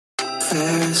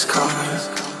fast car.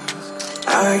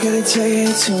 I gotta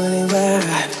take it to anywhere.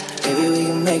 Maybe we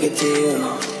can make a deal.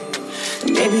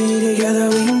 Maybe together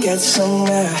we can get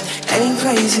somewhere. Any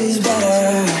place is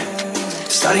better.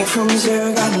 Starting from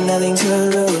zero, got nothing to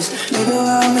lose. Maybe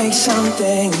we'll make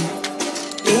something.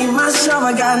 Me, myself,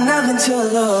 I got nothing to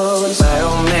lose. My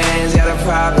old man's got a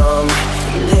problem.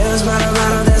 He lives by the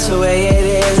bottle, that's the way it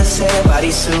is. I said,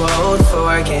 body's too old for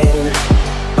working.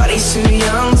 Body's too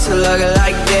young to look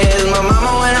like this. My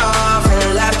mama went off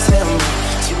and left him.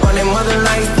 She wanted more than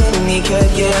life than he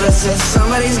could give. I said,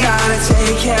 somebody's gotta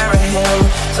take care of him.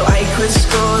 So I quit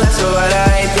school, that's what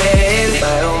I did.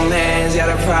 My old man's got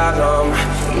a problem.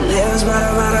 He lives by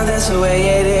the bottle, that's the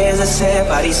way it is. I said,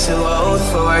 body's too old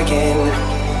for working.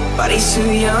 Body's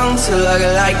too young to look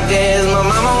like this. My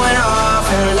mama went off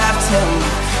and left him.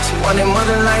 She wanted more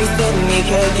than life than he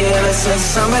could give. I said,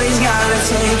 somebody's gotta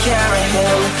take care of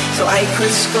him. So I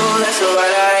quit school, that's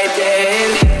what I did.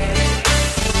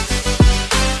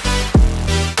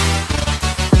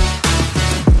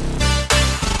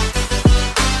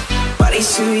 Body's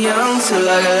too young to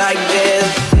look like this.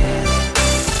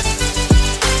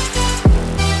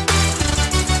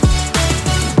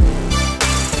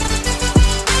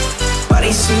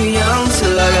 Body's too young to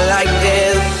look like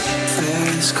this.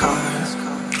 Fast car.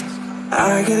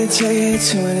 I gotta take it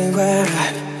to anywhere.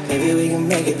 Maybe we can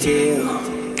make a deal.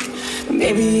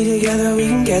 Maybe together we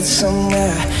can get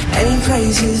somewhere. Any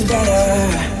place is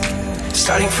better.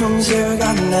 Starting from zero,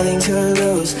 got nothing to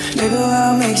lose. Maybe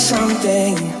we'll make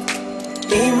something.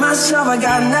 Me, myself, I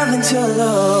got nothing to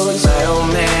lose. My old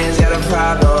man's got a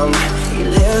problem. He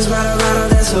lives by the bottle,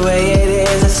 that's the way it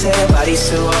is. I said, body's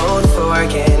too old for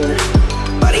working.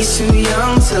 Body's too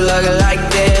young to look like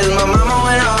this. My mama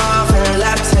went off and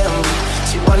left him.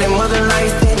 She wanted more than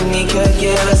life than he could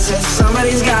give. I said,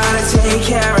 somebody's gotta take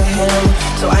care of him.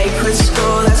 So I quit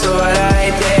school, that's what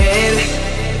I did.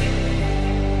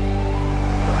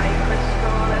 So I quit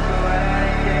school, that's what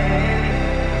I did.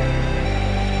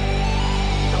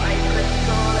 So I quit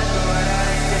school, that's what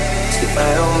I did. See,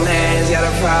 my old man's got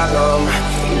a problem.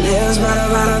 He lives by the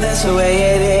bottle, that's the way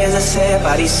it is. I said,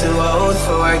 body's too old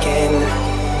for working.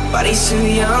 Body's too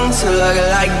young to look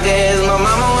like this. My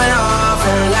mama went off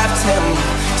and left him.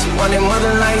 She wanted more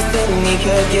than life than he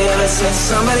could give. I said,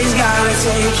 somebody's gotta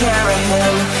take care of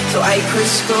him. So I quit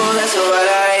school, that's what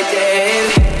I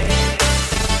did.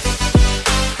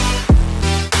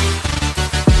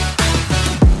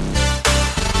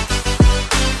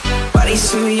 Body's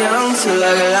too young to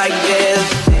look like this.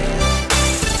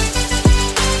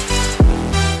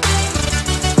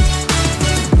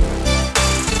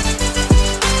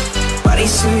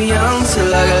 Body's too young to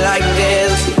look like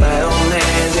this. My old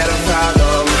man's got a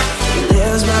problem. He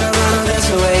lives by the bottle, that's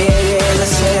the way it is. I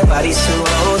said, body's too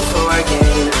old for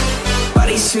working.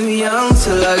 Body's too young to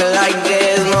look like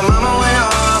this. My mama went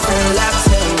off and left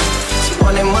him. She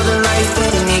wanted more than life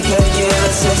than he could give.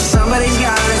 I said, somebody's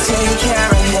gotta take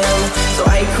care of him. So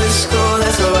I quit school,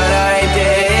 that's what I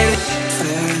did.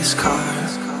 Fast car.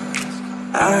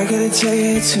 I gotta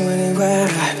take it to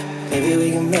anywhere. Maybe we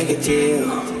can make a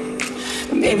deal.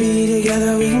 Maybe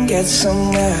together we can get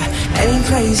somewhere. Any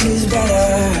place is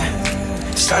better.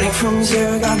 Starting from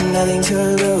zero, got nothing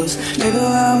to lose. Maybe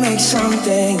we'll make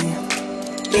something.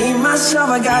 Me, myself,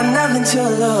 I got nothing to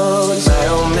lose. My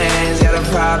old man's got a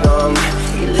problem.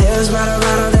 He lives by the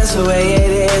bottle, that's the way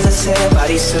it is. I said,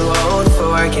 body's too old for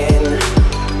working.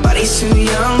 Body's too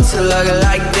young to look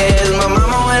like this. My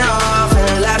mama went off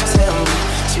and left him.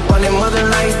 She wanted more than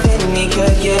life than he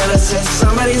could give. I said,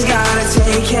 somebody's gotta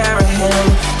take care of him.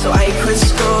 So I quit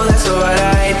school, that's what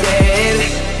I did.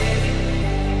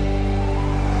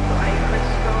 So I quit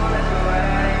school, that's what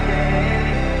I did.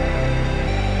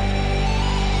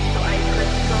 So I quit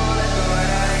school, that's what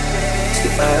I did.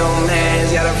 See, my old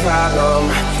man's got a problem.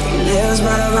 He lives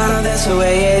by the bottle, that's the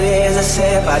way it is. I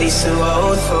said, body's too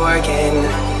old for working.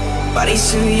 Body's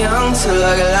too young to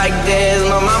look like this.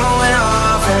 My mama went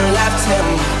off and left him.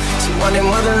 She wanted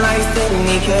more than life than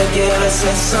he could give. I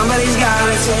said, somebody's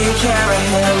gotta take care of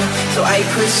him. So I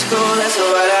quit school, that's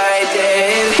what I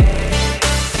did.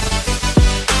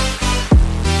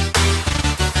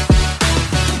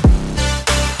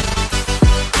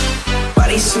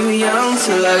 Body's too young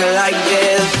to look like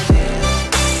this.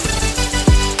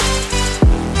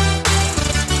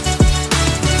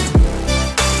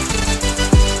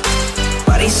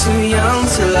 Body's too young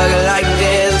to look like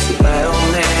this. My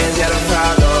old man's got a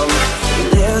problem. He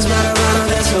lives by the bottle,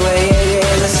 that's the way it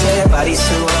is. I said, body's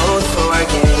too old for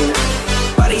working.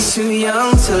 Body's too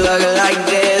young to look like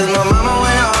this. My mama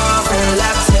went off and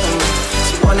left him.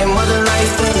 She wanted more than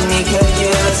life than he could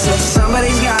give. I said,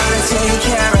 somebody's gotta take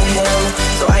care of him.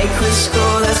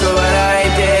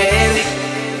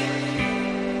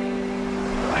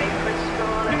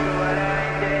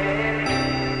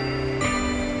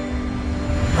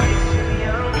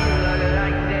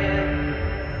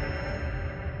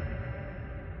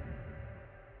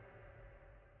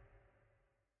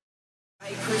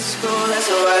 I quit school, that's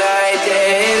what I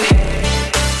did.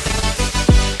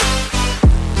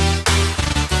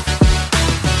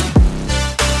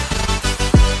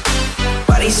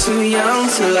 Body's too young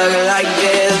to look like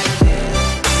this.